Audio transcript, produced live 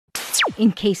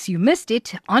In case you missed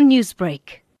it on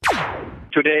Newsbreak.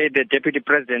 Today, the Deputy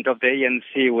President of the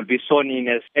ANC will be sworn in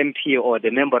as MP or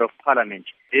the Member of Parliament.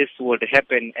 This would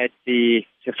happen at the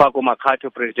Sefako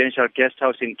Makgatho Presidential Guest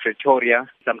House in Pretoria.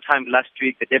 Sometime last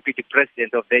week, the Deputy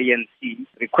President of the ANC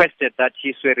requested that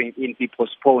his swearing in be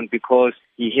postponed because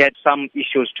he had some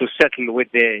issues to settle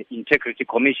with the Integrity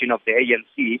Commission of the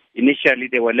ANC. Initially,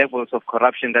 there were levels of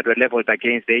corruption that were leveled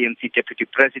against the ANC Deputy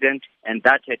President, and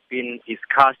that had been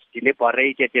discussed,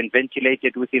 deliberated, and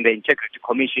ventilated within the Integrity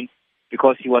Commission,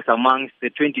 because he was amongst the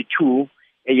 22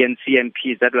 ANC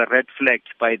MPs that were red flagged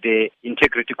by the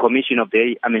Integrity Commission of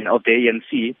the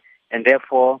ANC, and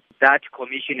therefore that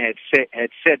commission had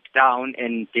sat down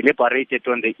and deliberated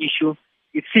on the issue.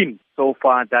 It seems so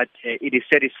far that it is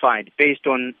satisfied based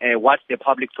on what the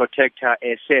Public Protector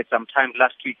said sometime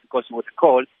last week, because you would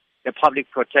recall the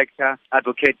Public Protector,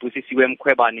 Advocate Busisiwe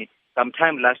Mkhwebane,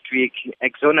 sometime last week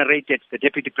exonerated the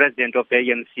Deputy President of the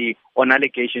ANC on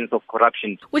allegations of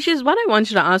corruption. Which is what I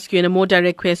wanted to ask you in a more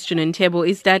direct question, Ntebo,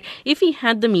 is that if he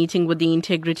had the meeting with the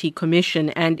Integrity Commission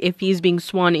and if he's being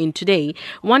sworn in today,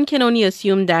 one can only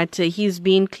assume that he's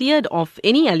been cleared of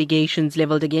any allegations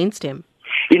leveled against him.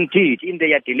 Indeed, in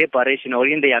their deliberation or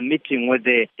in their meeting with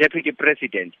the Deputy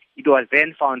President, it was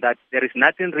then found that there is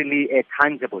nothing really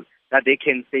tangible that they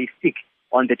can say stick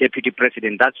on the Deputy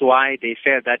President. That's why they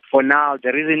felt that for now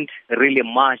there isn't really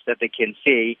much that they can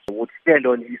say would stand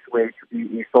on his way to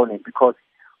be sworn in, because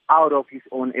out of his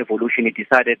own evolution he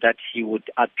decided that he would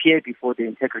appear before the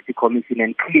Integrity Commission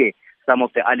and clear some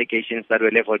of the allegations that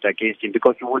were leveled against him.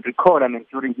 Because you would recall,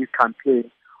 during his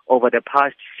campaign over the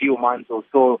past few months or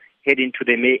so, heading to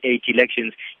the May 8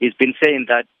 elections, he's been saying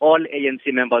that all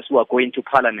ANC members who are going to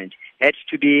Parliament had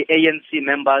to be ANC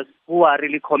members who are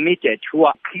really committed, who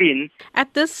are clean.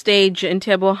 At this stage,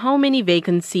 Ntebo, how many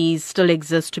vacancies still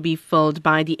exist to be filled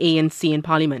by the ANC in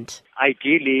Parliament?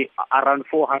 Ideally, around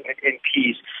 400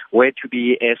 MPs were to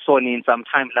be sworn in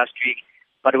sometime last week,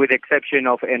 but with the exception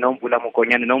of Ntebo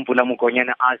Mokobo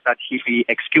asked that he be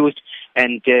excused,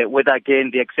 and with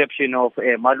again the exception of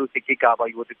Malusi Gigaba.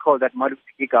 You would recall that Malusi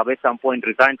Gigaba at some point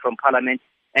resigned from Parliament,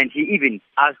 and he even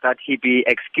asked that he be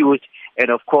excused. And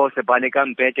of course, Baleka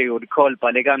Mbete, you would recall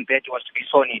Baleka Mbete was to be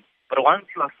sworn in. But once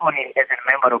you are sworn in as a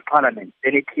member of Parliament,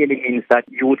 then it clearly means that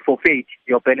you would forfeit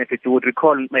your benefits. You would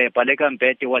recall Baleka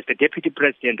Mbete was the Deputy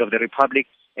President of the Republic,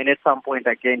 and at some point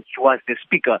again, she was the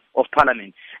Speaker of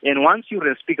Parliament. And once you're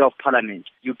the Speaker of Parliament,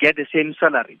 you get the same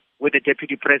salary with the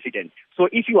Deputy President. So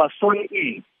if you are sworn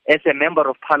in as a member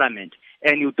of Parliament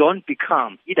and you don't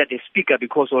become either the Speaker,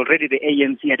 because already the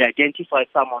ANC had identified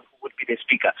someone who would be the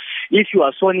Speaker, if you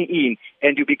are sworn in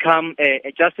and you become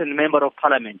just a member of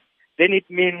Parliament, then it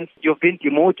means you've been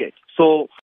demoted. So